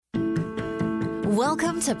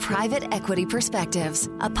Welcome to Private Equity Perspectives,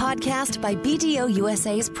 a podcast by BDO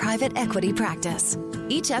USA's private equity practice.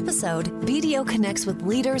 Each episode, BDO connects with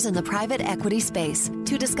leaders in the private equity space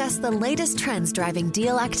to discuss the latest trends driving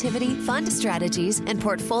deal activity, fund strategies, and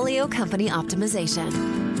portfolio company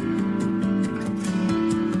optimization.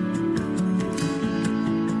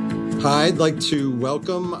 Hi, I'd like to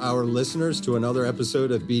welcome our listeners to another episode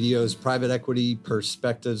of BDO's Private Equity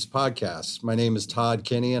Perspectives podcast. My name is Todd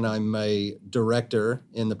Kinney, and I'm a director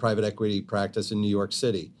in the private equity practice in New York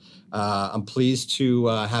City. I'm pleased to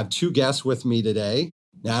have two guests with me today.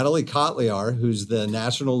 Natalie Kotlyar, who's the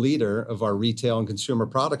national leader of our retail and consumer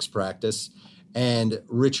products practice, and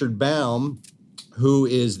Richard Baum, who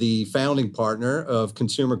is the founding partner of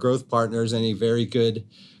Consumer Growth Partners and a very good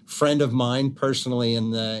friend of mine personally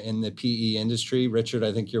in the PE industry. Richard,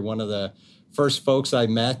 I think you're one of the first folks I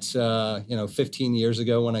met, 15 years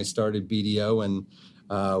ago when I started BDO, and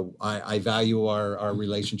I value our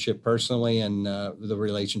relationship personally and the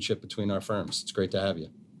relationship between our firms. It's great to have you.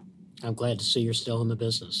 I'm glad to see you're still in the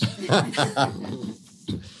business.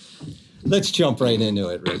 Let's jump right into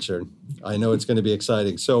it, Richard. I know it's going to be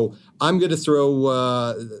exciting. So I'm going to throw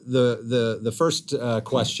the first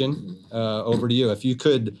question over to you. If you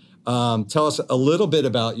could tell us a little bit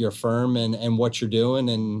about your firm and what you're doing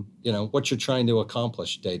and what you're trying to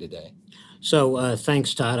accomplish day to day. So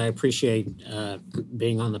thanks, Todd. I appreciate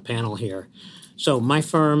being on the panel here. So my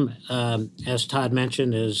firm, as Todd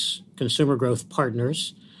mentioned, is Consumer Growth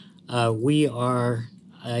Partners. We are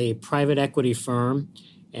a private equity firm,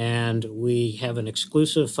 and we have an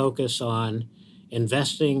exclusive focus on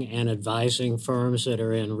investing and advising firms that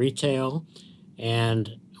are in retail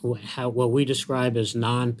and what we describe as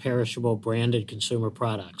non-perishable branded consumer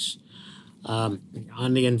products.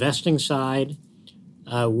 On the investing side,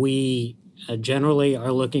 we generally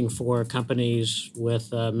are looking for companies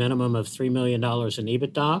with a minimum of $3 million in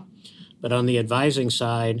EBITDA. But on the advising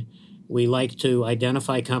side, we like to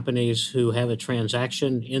identify companies who have a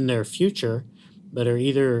transaction in their future but are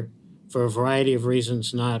either, for a variety of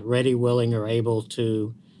reasons, not ready, willing, or able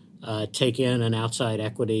to take in an outside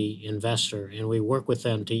equity investor. And we work with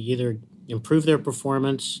them to either improve their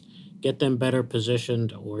performance, get them better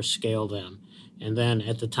positioned, or scale them. And then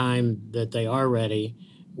at the time that they are ready,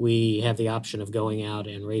 we have the option of going out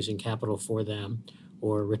and raising capital for them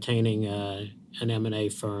or retaining an M&A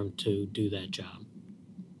firm to do that job.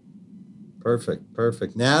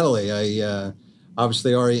 Perfect. Natalie, I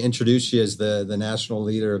obviously already introduced you as the national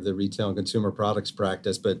leader of the retail and consumer products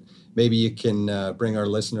practice, but maybe you can bring our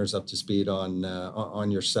listeners up to speed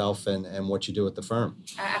on yourself and what you do at the firm.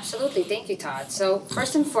 Absolutely. Thank you, Todd. So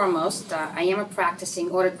first and foremost, I am a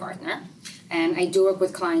practicing audit partner, and I do work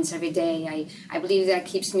with clients every day. I believe that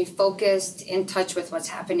keeps me focused, in touch with what's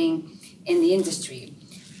happening in the industry.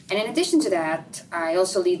 And in addition to that, I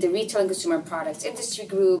also lead the Retail and Consumer Products Industry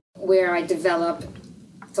Group, where I develop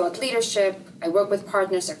thought leadership. I work with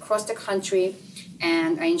partners across the country,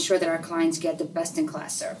 and I ensure that our clients get the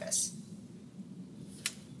best-in-class service.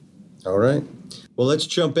 All right. Well, let's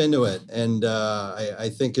jump into it. And I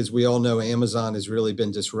think, as we all know, Amazon has really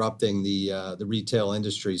been disrupting the retail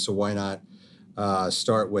industry. So why not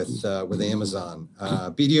start with Amazon?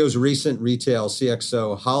 BDO's recent retail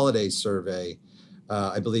CXO holiday survey,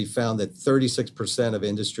 I believe, found that 36% of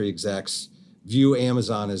industry execs view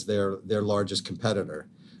Amazon as their largest competitor.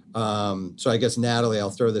 So I guess, Natalie, I'll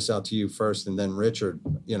throw this out to you first, and then Richard.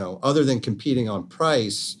 Other than competing on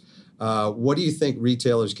price, what do you think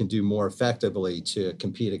retailers can do more effectively to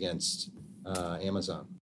compete against Amazon?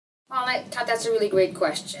 Well, Todd, that's a really great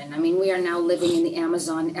question. I mean, we are now living in the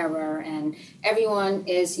Amazon era, and everyone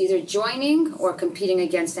is either joining or competing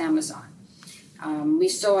against Amazon. We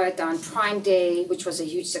saw it on Prime Day, which was a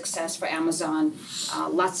huge success for Amazon.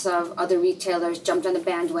 Lots of other retailers jumped on the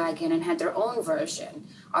bandwagon and had their own version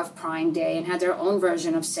of Prime Day and had their own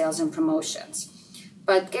version of sales and promotions.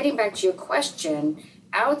 But getting back to your question,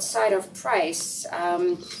 outside of price,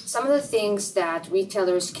 some of the things that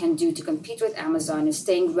retailers can do to compete with Amazon is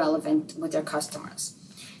staying relevant with their customers.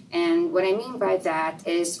 And what I mean by that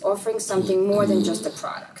is offering something more than just a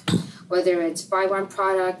product. Whether it's buy one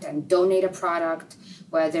product and donate a product,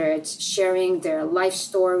 whether it's sharing their life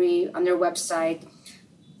story on their website,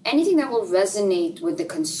 anything that will resonate with the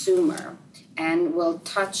consumer and will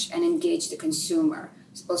touch and engage the consumer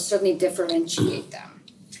will certainly differentiate them.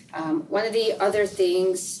 One of the other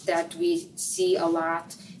things that we see a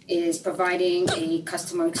lot is providing a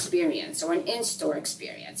customer experience or an in-store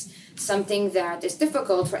experience, something that is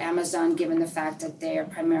difficult for Amazon given the fact that they are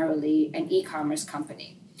primarily an e-commerce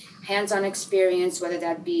company. Hands-on experience, whether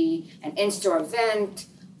that be an in-store event,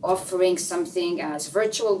 offering something as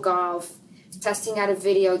virtual golf, testing out a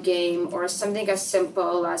video game, or something as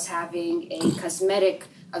simple as having a cosmetic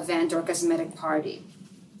event or cosmetic party.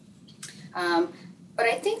 But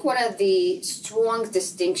I think one of the strong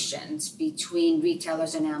distinctions between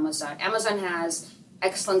retailers and Amazon has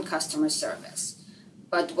excellent customer service.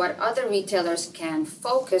 But what other retailers can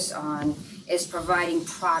focus on is providing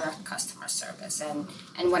product customer service.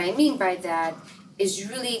 And what I mean by that is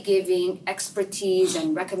really giving expertise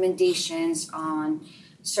and recommendations on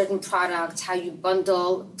certain products, how you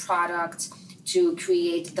bundle products to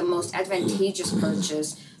create the most advantageous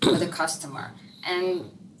purchase for the customer.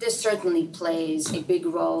 And this certainly plays a big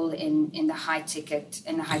role in the high ticket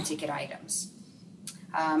items.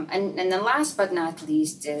 And then last but not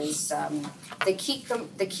least is the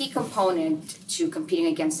key component to competing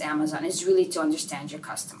against Amazon is really to understand your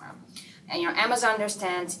customer. And Amazon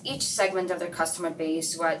understands each segment of their customer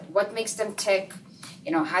base, what makes them tick,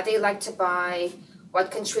 how they like to buy, what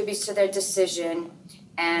contributes to their decision,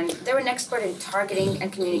 and they're an expert in targeting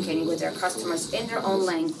and communicating with their customers in their own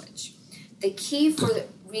language. The key for the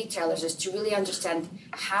retailers is to really understand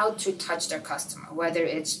how to touch their customer, whether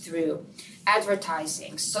it's through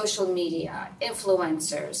advertising, social media,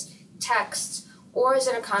 influencers, text, or is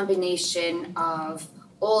it a combination of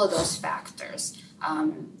all of those factors?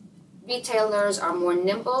 Retailers are more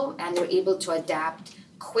nimble and they're able to adapt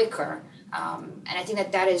quicker, and I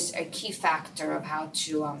think that is a key factor of how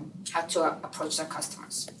to approach their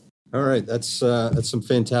customers. All right, that's some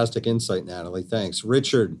fantastic insight, Natalie. Thanks,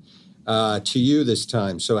 Richard. To you this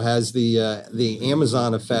time. So has the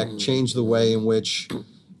Amazon effect changed the way in which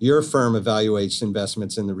your firm evaluates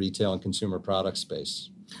investments in the retail and consumer product space?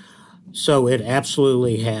 So it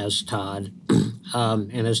absolutely has, Todd.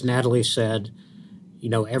 And as Natalie said,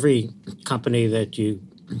 every company that you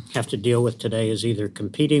have to deal with today is either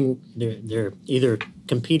competing, they're either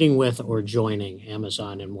competing with or joining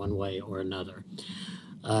Amazon in one way or another.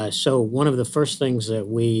 So one of the first things that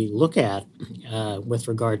we look at with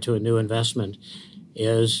regard to a new investment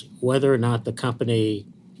is whether or not the company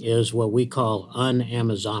is what we call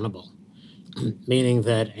un-Amazonable, meaning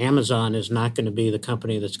that Amazon is not going to be the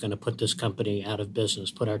company that's going to put this company out of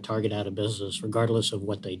business, put our target out of business, regardless of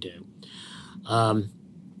what they do. A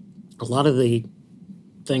lot of the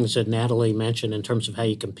things that Natalie mentioned in terms of how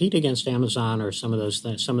you compete against Amazon are some of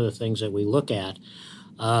the things that we look at,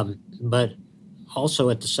 but also,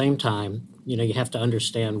 at the same time, you have to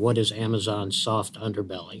understand what is Amazon's soft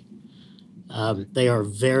underbelly. They are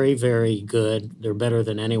very, very good. They're better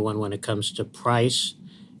than anyone when it comes to price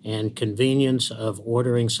and convenience of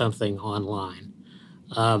ordering something online.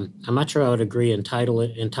 I'm not sure I would agree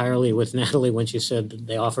entirely with Natalie when she said that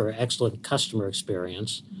they offer excellent customer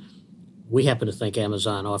experience. We happen to think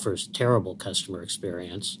Amazon offers terrible customer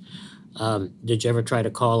experience. Did you ever try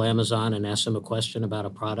to call Amazon and ask them a question about a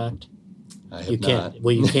product? I have not.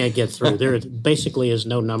 Well, you can't get through. There basically is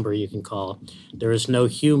no number you can call. There is no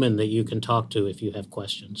human that you can talk to if you have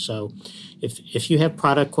questions. So if you have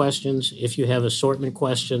product questions, if you have assortment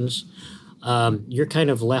questions, you're kind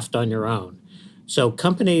of left on your own. So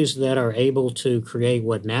companies that are able to create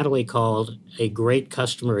what Natalie called a great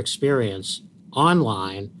customer experience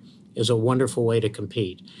online is a wonderful way to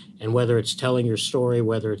compete. And whether it's telling your story,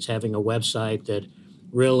 whether it's having a website that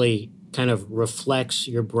really kind of reflects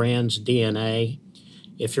your brand's DNA.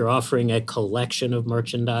 If you're offering a collection of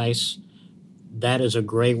merchandise, that is a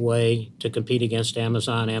great way to compete against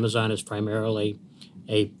Amazon. Amazon is primarily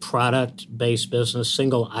a product-based business,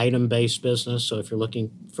 single item-based business. So if you're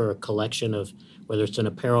looking for a collection of, whether it's an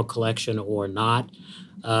apparel collection or not,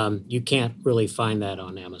 you can't really find that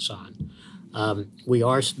on Amazon. We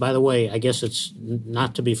are, by the way, I guess it's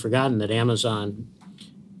not to be forgotten that Amazon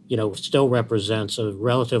still represents a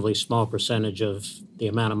relatively small percentage of the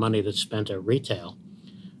amount of money that's spent at retail.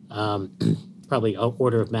 Probably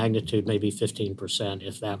order of magnitude, maybe 15%,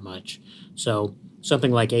 if that much. So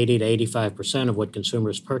something like 80 to 85% of what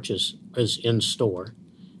consumers purchase is in store.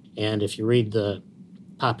 And if you read the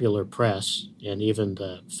popular press and even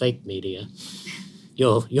the fake media,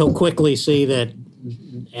 you'll quickly see that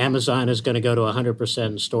Amazon is going to go to 100%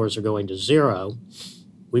 and stores are going to 0.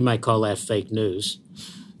 We might call that fake news.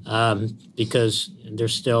 Because there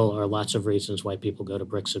still are lots of reasons why people go to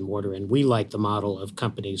bricks and mortar. And we like the model of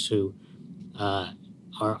companies who are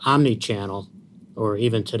omni-channel, or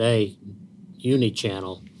even today,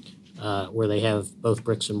 uni-channel, where they have both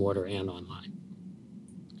bricks and mortar and online.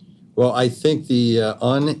 Well, I think the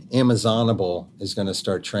un-Amazonable is going to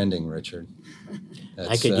start trending, Richard.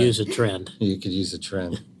 I could use a trend. You could use a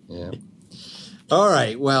trend, yeah. All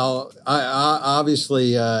right. Well,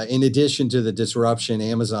 obviously, in addition to the disruption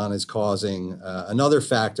Amazon is causing, another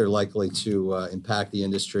factor likely to impact the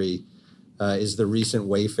industry is the recent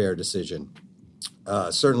Wayfair decision.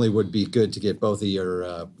 Certainly would be good to get both of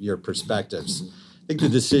your perspectives. I think the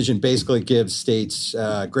decision basically gives states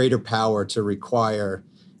greater power to require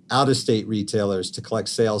out-of-state retailers to collect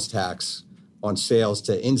sales tax on sales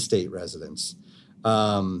to in-state residents.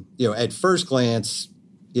 At first glance,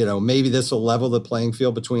 maybe this will level the playing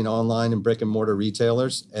field between online and brick and mortar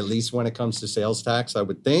retailers, at least when it comes to sales tax, I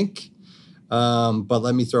would think. But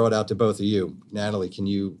let me throw it out to both of you. Natalie, can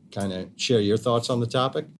you kind of share your thoughts on the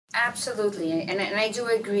topic? Absolutely, and I do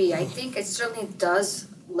agree. I think it certainly does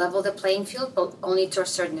level the playing field, but only to a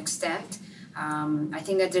certain extent. I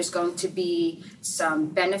think that there's going to be some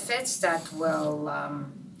benefits that will,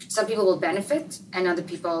 some people will benefit and other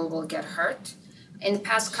people will get hurt. In the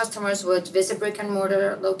past, customers would visit brick and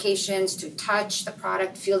mortar locations to touch the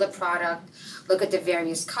product, feel the product, look at the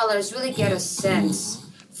various colors, really get a sense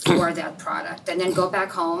for that product, and then go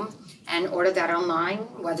back home and order that online,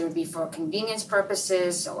 whether it be for convenience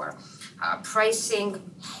purposes or pricing.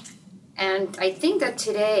 And I think that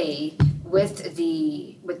today, with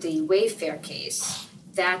the Wayfair case,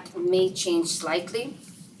 that may change slightly.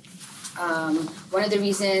 One of the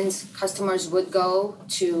reasons customers would go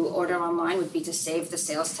to order online would be to save the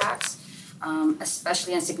sales tax,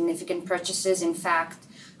 especially on significant purchases. In fact,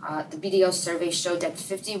 the BDO survey showed that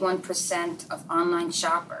 51% of online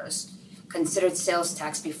shoppers considered sales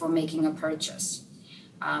tax before making a purchase.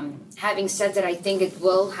 Having said that, I think it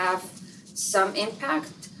will have some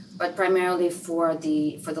impact, but primarily for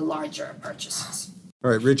the larger purchases. All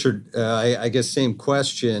right, Richard, I guess same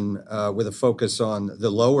question with a focus on the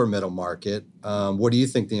lower middle market. What do you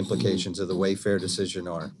think the implications of the Wayfair decision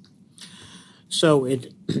are? So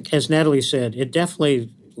it, as Natalie said, it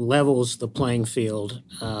definitely levels the playing field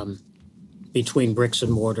between bricks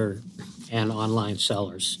and mortar and online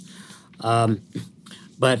sellers.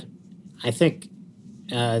 But I think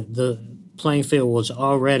the playing field was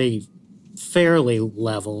already fairly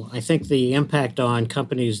level. I think the impact on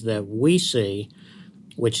companies that we see,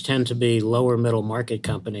 which tend to be lower middle market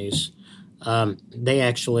companies, they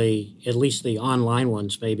actually, at least the online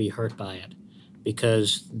ones, may be hurt by it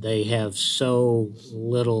because they have so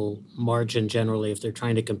little margin generally if they're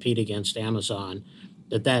trying to compete against Amazon,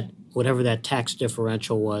 that whatever that tax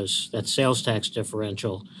differential was, that sales tax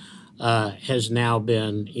differential, has now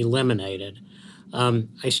been eliminated.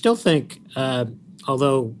 I still think,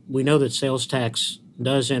 although we know that sales tax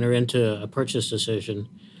does enter into a purchase decision,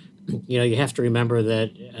 you have to remember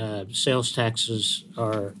that sales taxes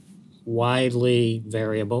are widely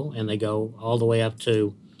variable, and they go all the way up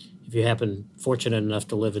to, if you happen fortunate enough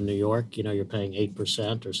to live in New York, you're paying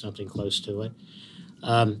 8% or something close to it.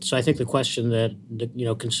 So I think the question that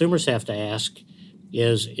consumers have to ask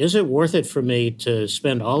is it worth it for me to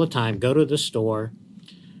spend all the time, go to the store,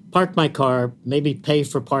 park my car, maybe pay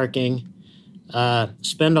for parking,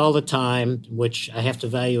 spend all the time, which I have to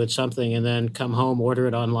value at something, and then come home, order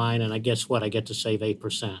it online, and I guess what? I get to save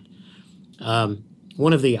 8%.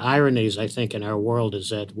 One of the ironies, I think, in our world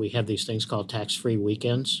is that we have these things called tax-free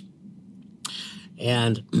weekends,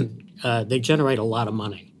 and they generate a lot of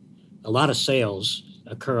money. A lot of sales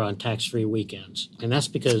occur on tax-free weekends, and that's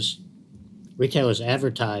because retailers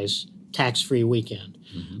advertise tax-free weekend.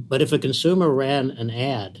 Mm-hmm. But if a consumer ran an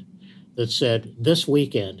ad that said, this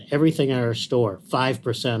weekend, everything in our store,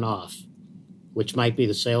 5% off, which might be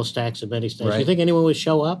the sales tax of many states, right. You think anyone would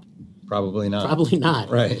show up? Probably not. Probably not.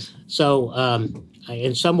 Right. So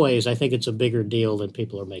in some ways, I think it's a bigger deal than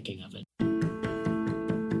people are making of it.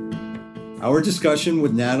 Our discussion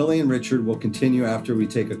with Natalie and Richard will continue after we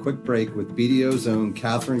take a quick break with BDO's own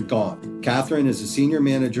Catherine Gaunt. Catherine is a senior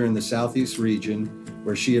manager in the Southeast region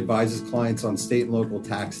where she advises clients on state and local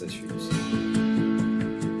tax issues.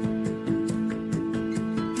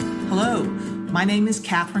 Hello, my name is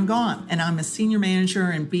Catherine Gaunt, and I'm a senior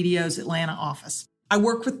manager in BDO's Atlanta office. I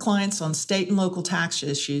work with clients on state and local tax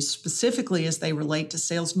issues, specifically as they relate to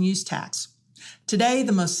sales and use tax. Today,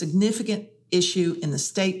 the most significant issue in the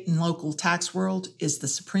state and local tax world is the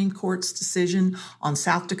Supreme Court's decision on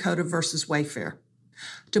South Dakota versus Wayfair.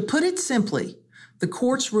 To put it simply, the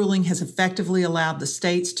court's ruling has effectively allowed the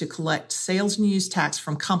states to collect sales and use tax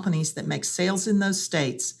from companies that make sales in those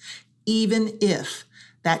states, even if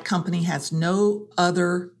that company has no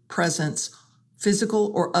other presence,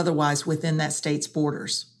 physical or otherwise, within that state's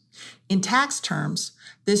borders. In tax terms,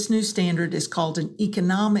 this new standard is called an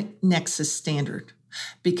economic nexus standard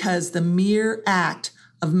because the mere act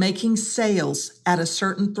of making sales at a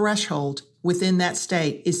certain threshold within that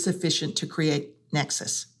state is sufficient to create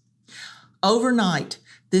nexus. Overnight,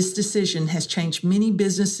 this decision has changed many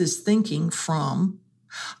businesses' thinking from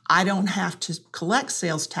I don't have to collect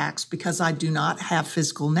sales tax because I do not have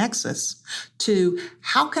physical nexus, to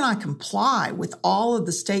how can I comply with all of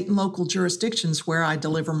the state and local jurisdictions where I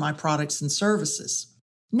deliver my products and services.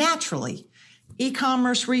 Naturally,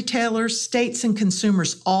 e-commerce retailers, states, and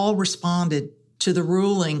consumers all responded to the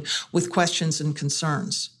ruling with questions and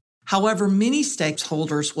concerns. However, many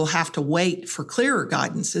stakeholders will have to wait for clearer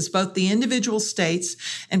guidance, as both the individual states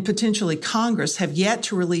and potentially Congress have yet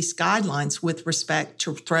to release guidelines with respect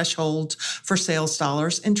to thresholds for sales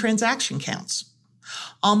dollars and transaction counts.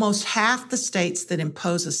 Almost half the states that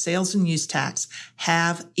impose a sales and use tax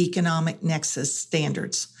have economic nexus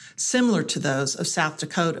standards, similar to those of South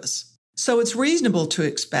Dakota's. So it's reasonable to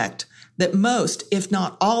expect that most, if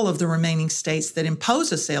not all, of the remaining states that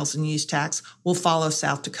impose a sales and use tax will follow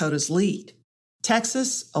South Dakota's lead.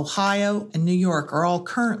 Texas, Ohio, and New York are all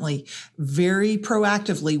currently very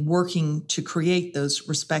proactively working to create those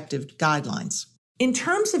respective guidelines. In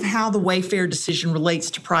terms of how the Wayfair decision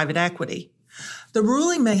relates to private equity, the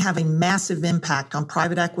ruling may have a massive impact on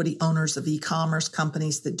private equity owners of e-commerce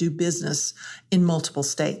companies that do business in multiple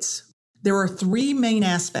states. There are three main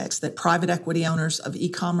aspects that private equity owners of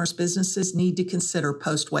e-commerce businesses need to consider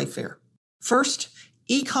post-Wayfair. First,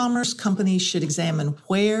 e-commerce companies should examine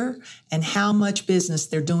where and how much business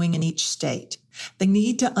they're doing in each state. They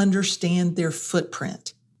need to understand their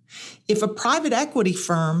footprint. If a private equity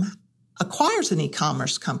firm acquires an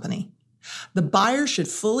e-commerce company, the buyer should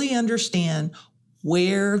fully understand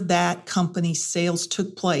where that company's sales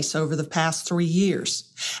took place over the past 3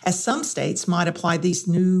 years, as some states might apply these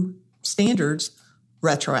new standards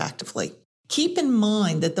retroactively. Keep in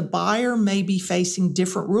mind that the buyer may be facing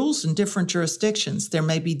different rules in different jurisdictions. There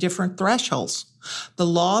may be different thresholds. The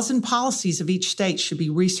laws and policies of each state should be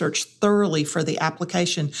researched thoroughly for the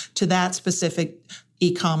application to that specific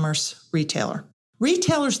e-commerce retailer.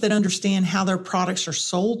 Retailers that understand how their products are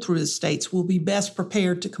sold through the states will be best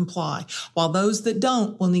prepared to comply, while those that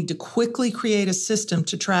don't will need to quickly create a system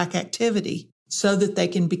to track activity so that they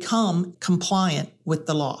can become compliant with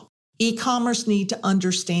the law. E-commerce need to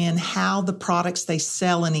understand how the products they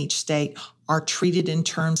sell in each state are treated in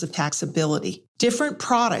terms of taxability. Different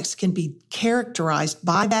products can be characterized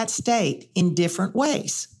by that state in different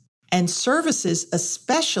ways. And services,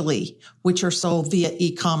 especially which are sold via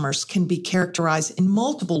e-commerce, can be characterized in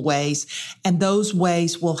multiple ways, and those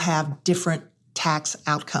ways will have different tax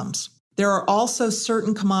outcomes. There are also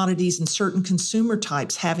certain commodities and certain consumer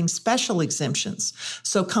types having special exemptions,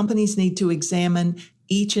 so companies need to examine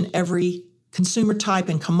each and every consumer type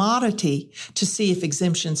and commodity to see if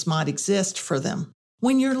exemptions might exist for them.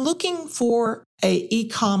 When you're looking for an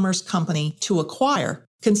e-commerce company to acquire,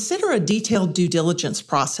 consider a detailed due diligence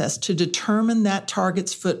process to determine that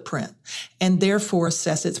target's footprint and therefore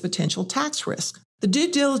assess its potential tax risk. The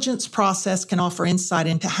due diligence process can offer insight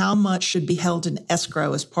into how much should be held in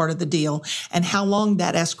escrow as part of the deal and how long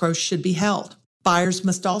that escrow should be held. Buyers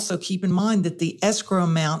must also keep in mind that the escrow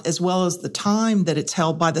amount, as well as the time that it's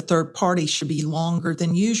held by the third party, should be longer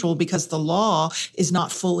than usual because the law is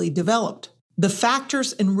not fully developed. The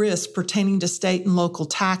factors and risks pertaining to state and local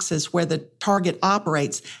taxes where the target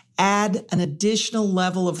operates add an additional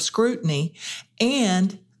level of scrutiny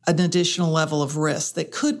and an additional level of risk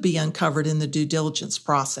that could be uncovered in the due diligence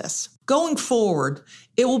process. Going forward,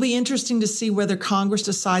 it will be interesting to see whether Congress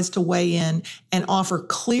decides to weigh in and offer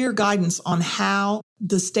clear guidance on how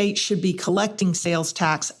the state should be collecting sales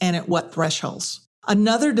tax and at what thresholds.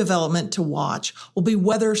 Another development to watch will be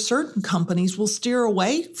whether certain companies will steer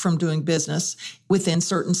away from doing business within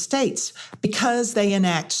certain states because they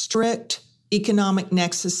enact strict economic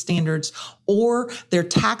nexus standards or their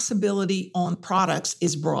taxability on products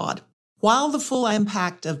is broad. While the full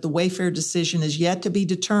impact of the Wayfair decision is yet to be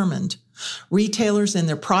determined, retailers and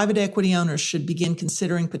their private equity owners should begin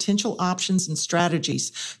considering potential options and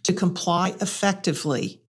strategies to comply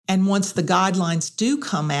effectively. And once the guidelines do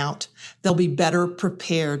come out, they'll be better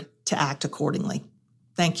prepared to act accordingly.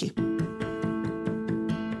 Thank you.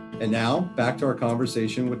 And now, back to our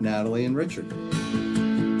conversation with Natalie and Richard.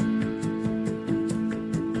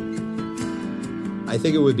 I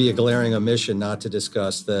think it would be a glaring omission not to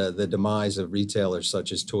discuss the demise of retailers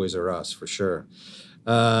such as Toys R Us, for sure.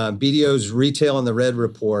 BDO's Retail in the Red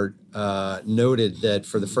report noted that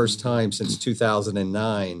for the first time since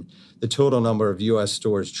 2009, the total number of U.S.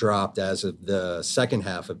 stores dropped as of the second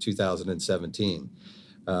half of 2017.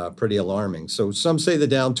 Pretty alarming. So some say the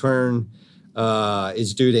downturn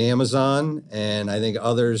is due to Amazon, and I think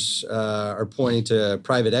others are pointing to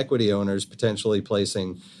private equity owners potentially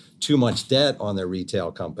placing too much debt on their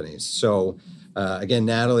retail companies. So again,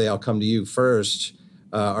 Natalie, I'll come to you first.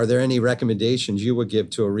 Are there any recommendations you would give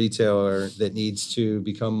to a retailer that needs to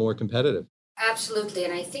become more competitive? Absolutely.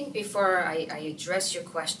 And I think before I address your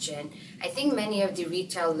question, I think many of the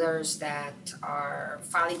retailers that are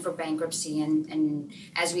filing for bankruptcy, and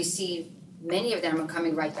as we see, many of them are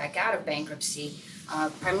coming right back out of bankruptcy,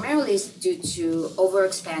 primarily is due to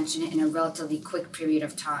overexpansion in a relatively quick period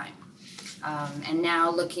of time. And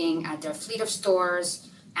now looking at their fleet of stores,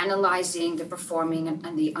 analyzing the performing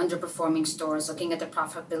and the underperforming stores, looking at the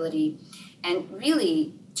profitability, and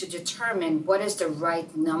really to determine what is the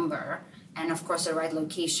right number and of course the right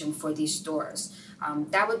location for these stores.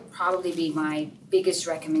 That would probably be my biggest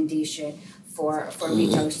recommendation for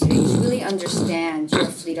retailers today, to really understand your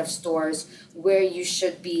fleet of stores, where you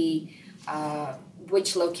should be,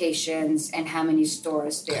 which locations, and how many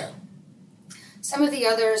stores there. Some of the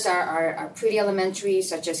others are pretty elementary,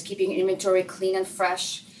 such as keeping inventory clean and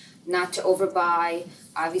fresh, not to overbuy.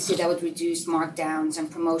 Obviously, that would reduce markdowns and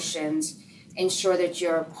promotions. Ensure that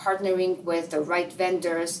you're partnering with the right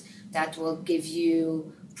vendors that will give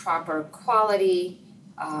you proper quality,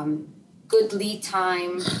 good lead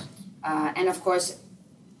time, and of course,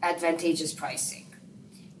 advantageous pricing.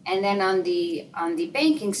 And then on the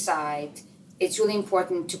banking side, it's really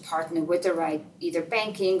important to partner with the right either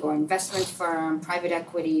banking or investment firm, private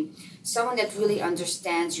equity, someone that really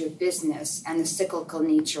understands your business and the cyclical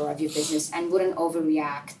nature of your business and wouldn't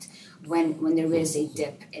overreact when there is a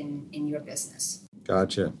dip in your business.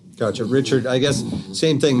 Gotcha. Richard, I guess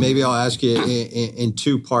same thing. Maybe I'll ask you in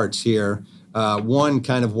two parts here. One,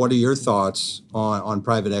 kind of what are your thoughts on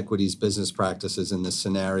private equity's business practices in this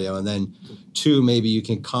scenario? And then two, maybe you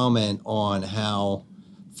can comment on how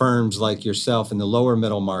firms like yourself in the lower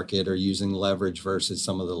middle market are using leverage versus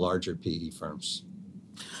some of the larger PE firms.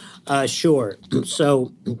 Sure.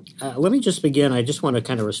 So let me just begin. I just want to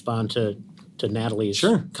kind of respond to Natalie's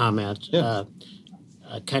comment,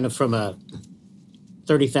 kind of from a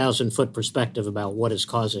 30,000-foot perspective about what is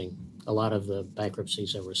causing a lot of the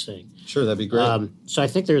bankruptcies that we're seeing. Sure, that'd be great. So I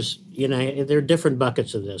think there's, there are different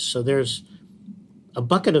buckets of this. So there's a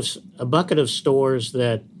bucket of stores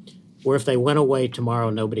that where if they went away tomorrow,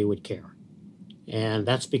 nobody would care, and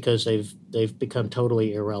that's because they've become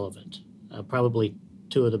totally irrelevant. Probably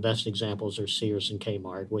two of the best examples are Sears and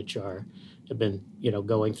Kmart, which have been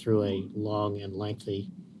going through a long and lengthy,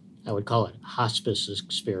 I would call it hospice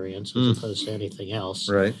experience as opposed to anything else.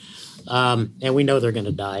 Right. And we know they're going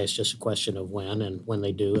to die. It's just a question of when, and when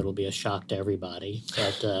they do, it'll be a shock to everybody.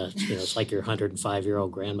 But it's like your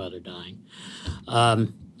 105-year-old grandmother dying.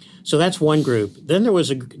 So that's one group. Then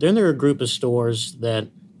there are a group of stores that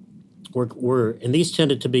were and these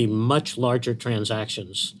tended to be much larger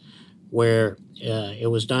transactions, where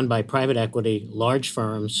it was done by private equity, large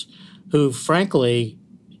firms, who frankly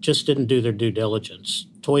just didn't do their due diligence.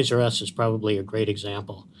 Toys R Us is probably a great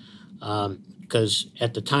example, because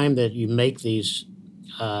at the time that you make these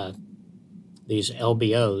LBOs,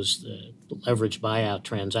 the leverage buyout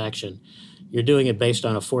transaction, you're doing it based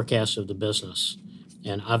on a forecast of the business.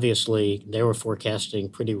 And obviously, they were forecasting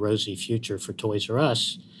pretty rosy future for Toys R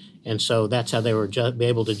Us, and so that's how they were be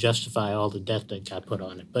able to justify all the debt that got put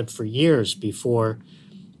on it. But for years before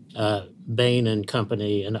Bain and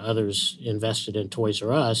Company and others invested in Toys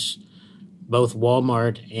R Us, both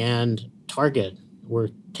Walmart and Target were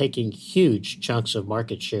taking huge chunks of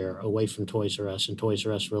market share away from Toys R Us, and Toys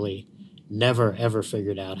R Us really never, ever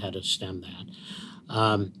figured out how to stem that.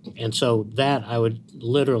 And so that I would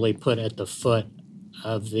literally put at the foot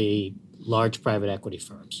of the large private equity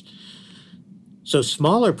firms. So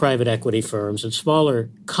smaller private equity firms and smaller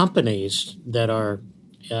companies that are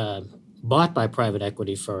bought by private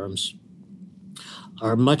equity firms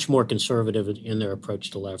are much more conservative in their approach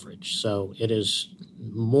to leverage. So it is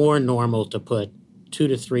more normal to put 2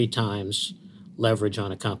 to 3 times leverage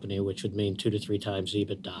on a company, which would mean 2 to 3 times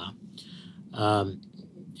EBITDA,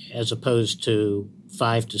 as opposed to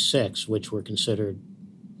 5 to 6, which were considered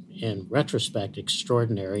in retrospect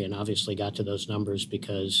extraordinary, and obviously got to those numbers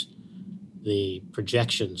because the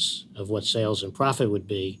projections of what sales and profit would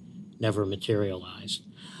be never materialized.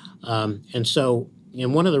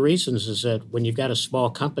 And one of the reasons is that when you've got a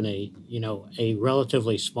small company, a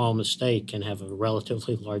relatively small mistake can have a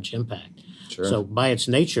relatively large impact. Sure. So by its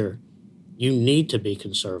nature, you need to be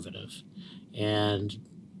conservative and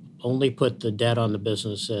only put the debt on the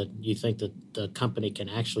business that you think that the company can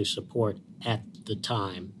actually support at the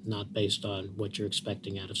time, not based on what you're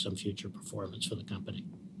expecting out of some future performance for the company.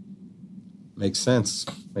 Makes sense.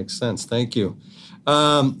 Thank you.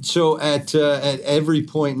 So at every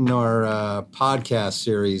point in our podcast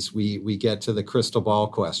series, we get to the crystal ball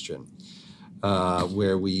question.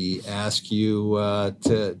 where we ask you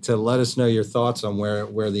to let us know your thoughts on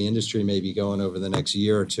where the industry may be going over the next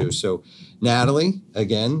year or two. So, Natalie,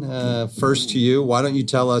 again, first to you. Why don't you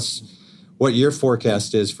tell us what your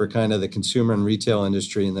forecast is for kind of the consumer and retail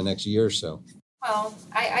industry in the next year or so? Well,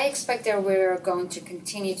 I expect that we're going to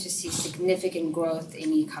continue to see significant growth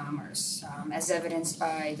in e-commerce, as evidenced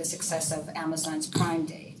by the success of Amazon's Prime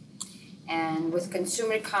Day. And with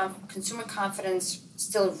consumer confidence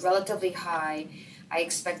still relatively high, I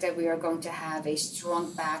expect that we are going to have a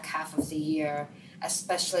strong back half of the year,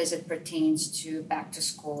 especially as it pertains to back to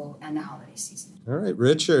school and the holiday season. All right,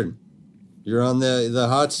 Richard, you're on the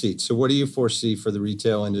hot seat. So what do you foresee for the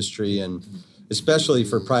retail industry and especially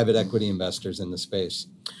for private equity investors in the space?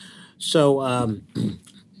 So,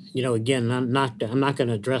 again, I'm not going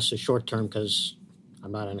to address the short term because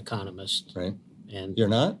I'm not an economist. Right. And you're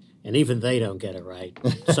not? And even they don't get it right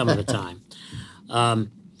some of the time.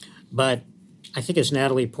 But I think, as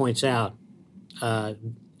Natalie points out,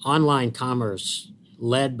 online commerce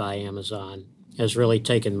led by Amazon has really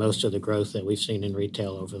taken most of the growth that we've seen in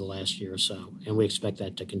retail over the last year or so, and we expect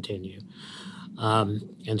that to continue.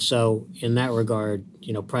 And so in that regard,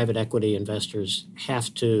 private equity investors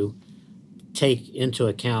have to take into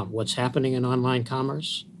account what's happening in online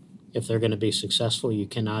commerce. If they're going to be successful, you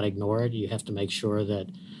cannot ignore it. You have to make sure that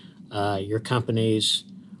your companies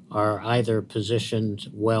are either positioned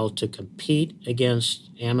well to compete against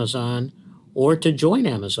Amazon or to join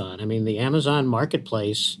Amazon. I mean, the Amazon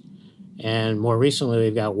marketplace, and more recently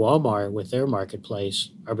we've got Walmart with their marketplace,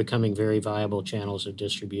 are becoming very viable channels of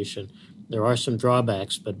distribution. There are some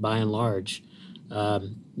drawbacks, but by and large,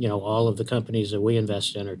 all of the companies that we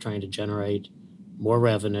invest in are trying to generate more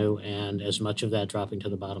revenue and as much of that dropping to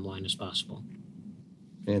the bottom line as possible.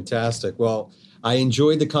 Fantastic. Well, I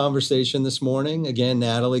enjoyed the conversation this morning. Again,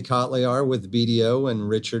 Natalie Kotlyar with BDO and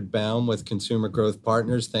Richard Baum with Consumer Growth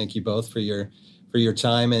Partners. Thank you both for your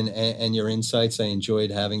time and your insights. I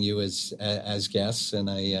enjoyed having you as guests, and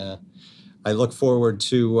I look forward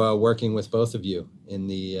to working with both of you in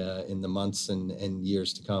the months and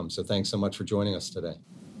years to come. So thanks so much for joining us today.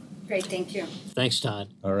 Great, thank you. Thanks,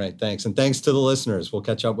 Todd. All right, thanks. And thanks to the listeners. We'll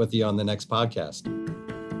catch up with you on the next podcast.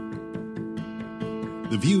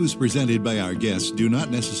 The views presented by our guests do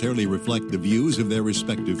not necessarily reflect the views of their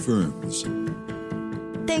respective firms.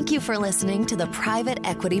 Thank you for listening to the Private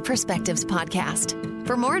Equity Perspectives podcast.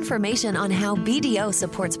 For more information on how BDO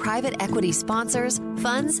supports private equity sponsors,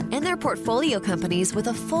 funds, and their portfolio companies with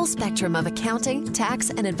a full spectrum of accounting, tax,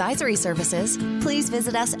 and advisory services, please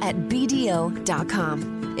visit us at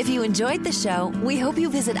BDO.com. If you enjoyed the show, we hope you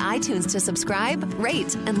visit iTunes to subscribe,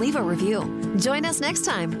 rate, and leave a review. Join us next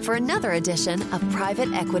time for another edition of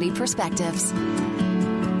Private Equity Perspectives.